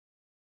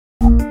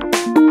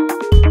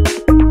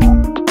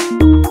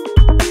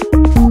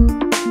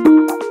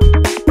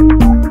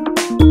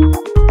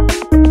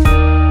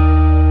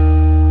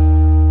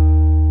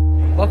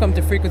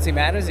Frequency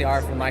Matters, the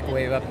RF and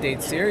Microwave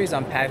Update Series.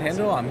 I'm Pat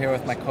Hindle. I'm here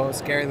with my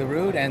co-host Gary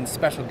LaRue and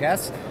special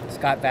guest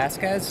Scott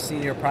Vasquez,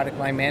 Senior Product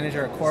Line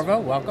Manager at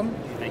Qorvo. Welcome.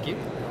 Thank you.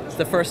 It's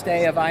the first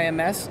day of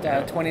IMS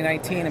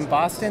 2019 in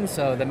Boston,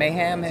 so the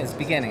mayhem is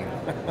beginning.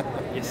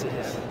 Yes, it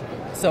is.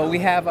 So we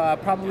have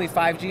probably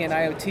 5G and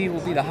IoT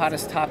will be the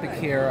hottest topic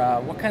here.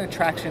 What kind of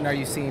traction are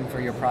you seeing for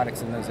your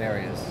products in those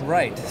areas?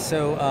 Right.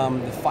 So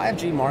the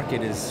 5G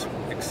market is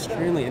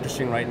extremely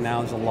interesting right now.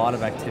 There's a lot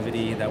of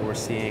activity that we're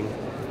seeing,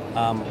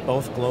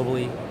 both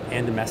globally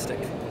and domestic.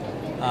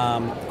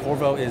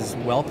 Qorvo is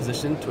well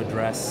positioned to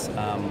address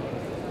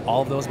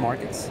all of those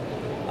markets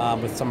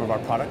with some of our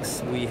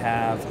products. We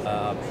have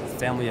a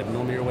family of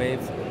millimeter wave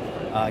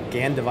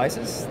GaN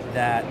devices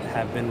that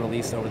have been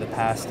released over the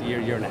past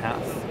year and a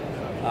half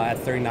at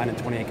 39 and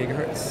 28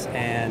 gigahertz.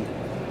 And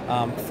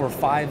for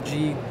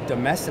 5G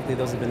domestically,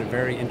 those have been a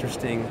very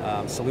interesting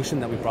solution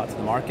that we brought to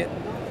the market.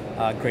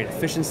 Great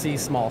efficiency,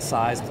 small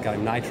size with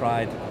gallium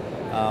nitride,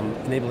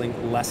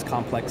 enabling less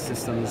complex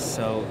systems.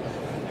 So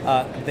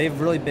they've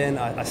really been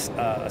a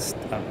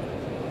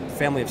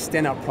family of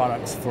standout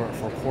products for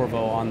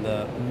Qorvo on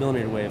the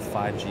millimeter wave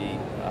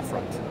 5G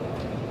front.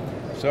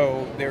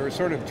 So there are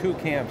sort of two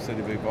camps that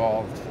have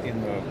evolved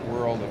in the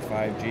world of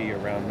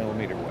 5G around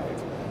millimeter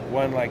wave.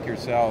 One, like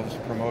yourselves,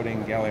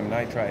 promoting gallium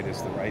nitride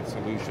as the right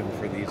solution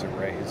for these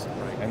arrays,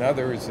 and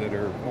others that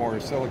are more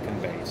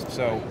silicon-based.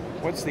 So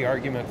what's the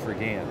argument for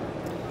GaN?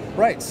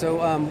 Right,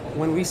 so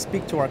when we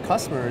speak to our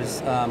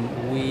customers,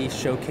 we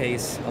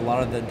showcase a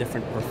lot of the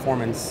different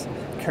performance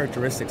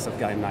characteristics of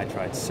gallium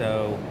nitride.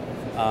 So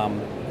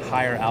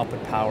higher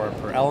output power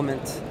per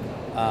element,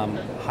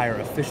 higher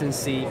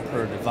efficiency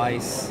per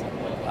device,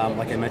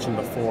 like I mentioned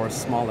before,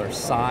 smaller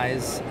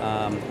size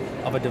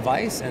of a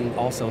device and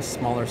also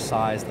smaller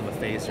size of a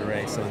phased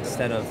array. So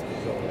instead of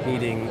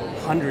needing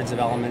hundreds of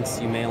elements,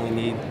 you may only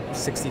need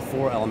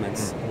 64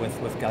 elements with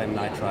gallium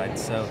nitride.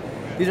 So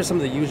these are some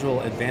of the usual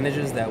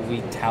advantages that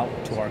we tout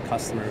to our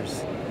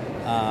customers.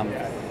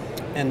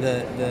 And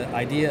the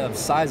idea of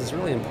size is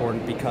really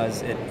important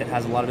because it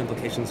has a lot of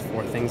implications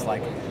for things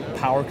like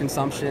power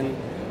consumption,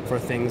 for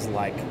things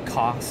like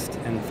cost,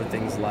 and for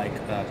things like,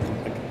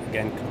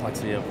 again,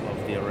 complexity of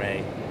the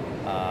array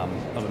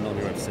of a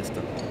millimeter wave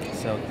system.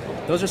 So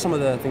those are some of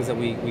the things that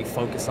we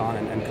focus on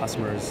and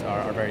customers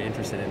are very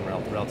interested in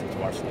relative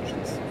to our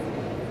solutions.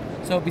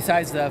 So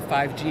besides the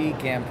 5G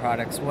GaN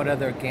products, what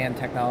other GaN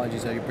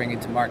technologies are you bringing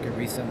to market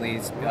recently,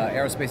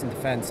 aerospace and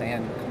defense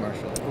and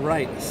commercial?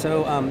 Right,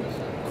 so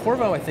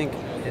Qorvo, I think,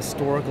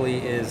 historically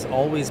is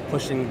always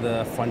pushing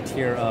the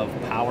frontier of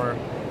power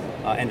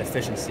and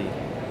efficiency,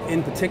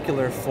 in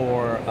particular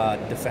for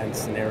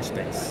defense and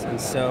aerospace. And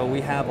so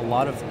we have a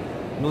lot of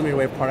millimeter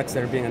wave products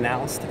that are being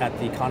announced at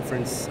the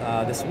conference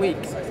this week.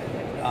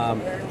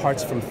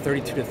 Parts from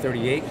 32 to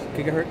 38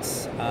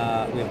 gigahertz.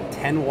 We have a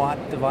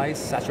 10-watt device,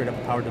 saturated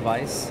upper power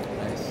device.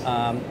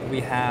 We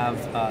have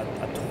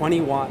a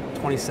 20-watt,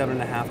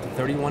 27.5 to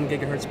 31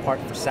 gigahertz part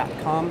for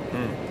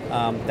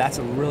SATCOM. That's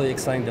a really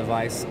exciting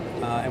device.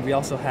 And we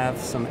also have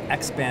some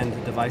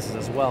X-band devices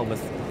as well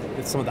with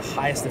some of the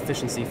highest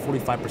efficiency,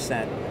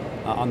 45%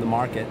 on the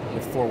market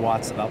with 4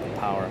 watts of output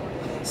power.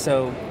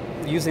 So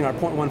using our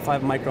 0.15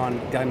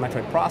 micron gallium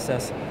nitride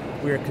process,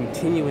 we are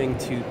continuing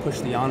to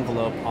push the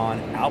envelope on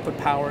output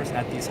powers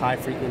at these high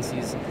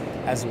frequencies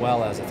as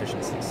well as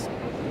efficiencies.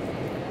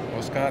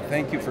 Well, Scott,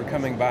 thank you for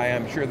coming by.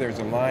 I'm sure there's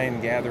a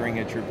line gathering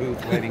at your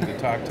booth waiting to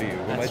talk to you.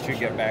 We'll let you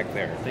get back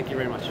there. Thank you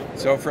very much.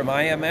 So from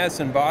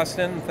IMS in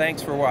Boston,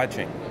 thanks for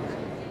watching.